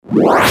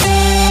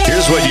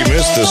Here's what you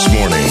missed this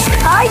morning.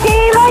 Hi,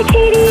 Dave. Hi,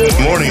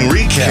 Katie. Morning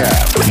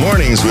recap.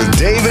 Mornings with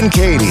Dave and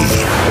Katie.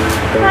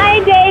 Hi,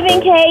 Dave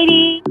and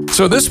Katie.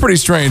 So this is pretty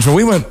strange. When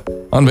we went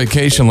on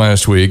vacation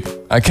last week,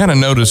 I kind of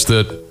noticed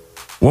that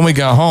when we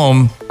got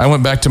home, I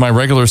went back to my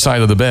regular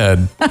side of the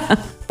bed. But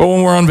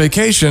when we're on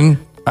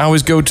vacation, I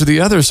always go to the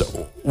other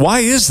side.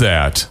 Why is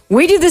that?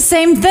 We do the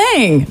same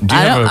thing. Do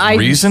you have a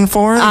reason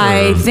for it?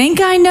 I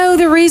think I know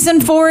the reason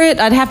for it.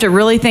 I'd have to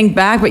really think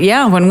back. But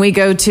yeah, when we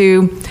go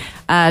to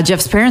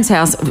Jeff's parents'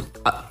 house,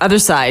 other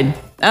side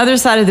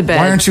of the bed.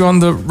 Why aren't you on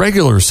the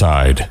regular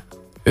side?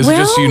 Is it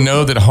just you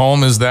know that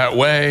home is that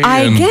way?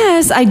 I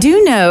guess I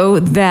do know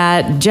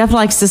that Jeff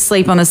likes to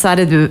sleep on the side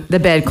of the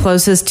bed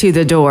closest to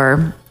the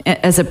door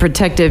as a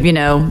protective,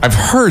 I've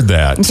heard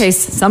that. in case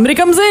somebody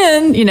comes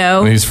in,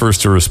 And he's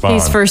first to respond.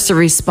 He's first to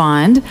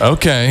respond.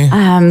 Okay.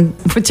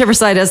 Whichever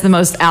side has the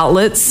most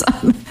outlets.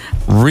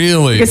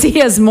 Really? Because he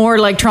has more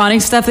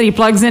electronic stuff that he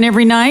plugs in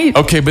every night.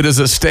 Okay, but does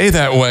it stay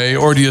that way,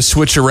 or do you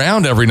switch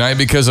around every night?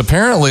 Because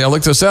apparently, I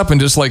looked this up, and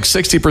just like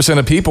 60%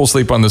 of people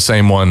sleep on the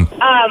same one.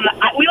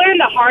 We learned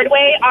the hard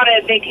way on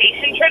a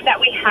vacation trip that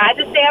we had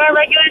to stay on our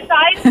regular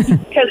side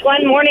because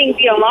one morning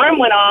the alarm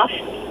went off,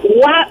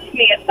 whacked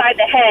me upside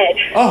the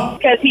head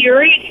because he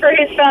reached for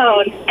his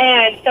phone,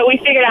 and so we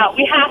figured out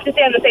we have to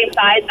stay on the same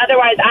side,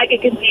 otherwise I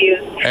get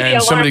confused.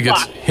 And somebody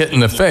gets hit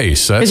in the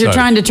face. Because you're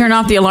trying to turn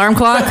off the alarm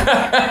clock?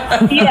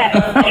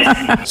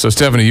 Yes. So,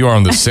 Stephanie, you are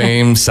on the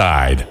same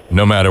side,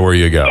 no matter where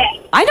you go. Yes.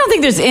 I don't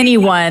think there's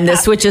anyone that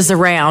switches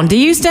around. Do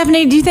you,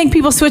 Stephanie? Do you think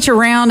people switch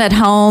around at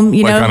home?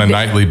 Like on a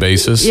nightly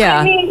basis? Yeah.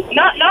 I mean,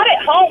 not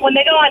at home. When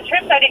they go on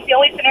trips, I think the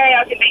only scenario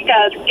I can think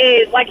of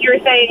is, like you were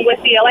saying, with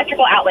the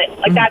electrical outlet.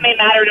 Like, that may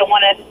matter to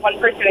one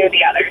person or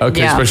the other.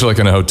 Okay, especially like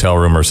in a hotel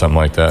room or something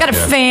like that. I got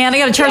a fan. I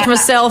got to charge my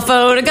cell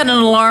phone. I got an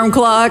alarm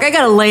clock. I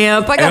got a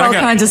lamp. I got all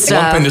kinds of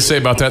stuff. One thing to say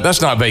about that,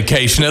 that's not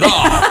vacation at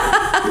all.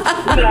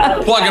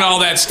 Plugging all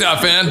that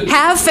stuff in.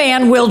 Have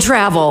fan, will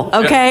travel.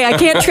 Okay? I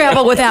can't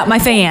travel without my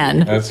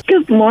fan.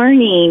 Good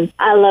morning.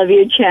 I love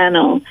your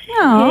channel.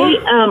 Aww. Hey,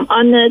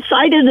 on the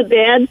side of the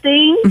bed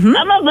thing,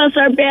 some of us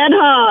are bed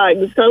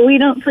hogs, so we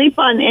don't sleep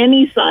on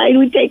any side.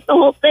 We take the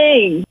whole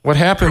thing. What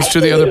happens to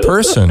the other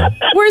person?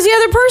 Where's the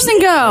other person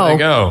go? There you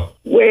go.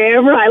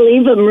 Wherever I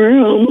leave them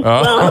room.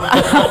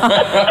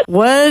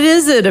 What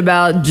is it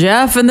about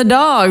Jeff and the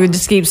dog? They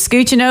just keep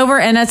scooching over,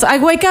 and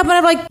I wake up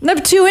and I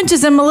have 2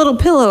 inches in my little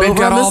pillow. They've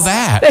got all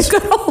that. They've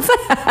got all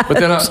that. But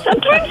then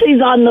Sometimes he's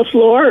on the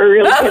floor or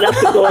really get up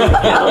and go on the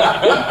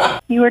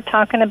couch. You were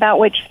talking about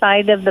which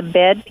side of the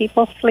bed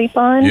people sleep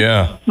on?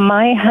 Yeah.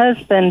 My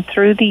husband,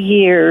 through the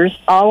years,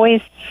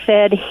 always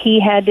said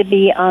he had to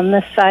be on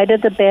the side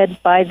of the bed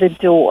by the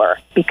door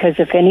because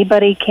if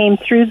anybody came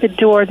through the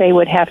door, they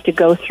would have to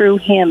go through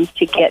him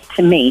to get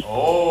to me.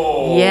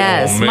 Oh,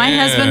 yes, man. my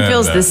husband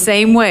feels the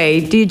same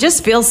way. Do you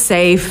just feel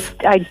safe?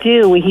 I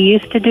do. He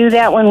used to do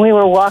that when we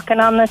were walking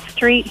on the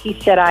street. He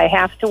said, I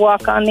have to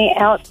walk on the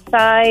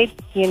outside.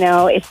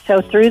 It's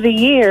so through the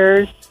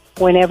years,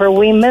 whenever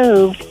we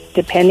moved,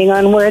 depending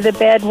on where the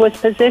bed was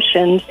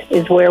positioned,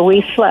 is where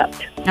we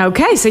slept.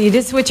 Okay, so you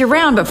did switch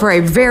around, but for a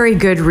very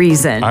good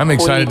reason. I'm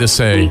excited to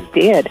say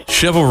We did.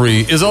 chivalry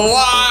is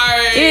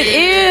alive. It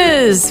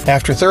is.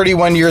 After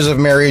 31 years of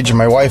marriage,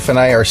 my wife and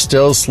I are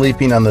still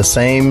sleeping on the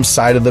same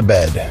side of the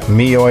bed.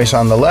 Me always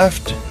on the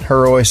left,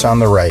 her always on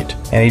the right.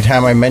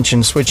 Anytime I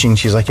mention switching,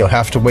 she's like, you'll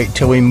have to wait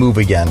till we move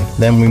again.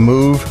 Then we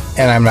move,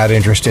 and I'm not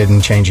interested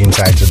in changing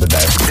sides of the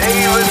bed.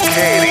 Dave and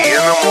Katie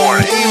in the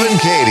morning. Dave and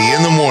Katie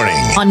in the morning.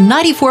 On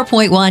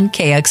 94.1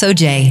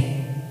 KXOJ.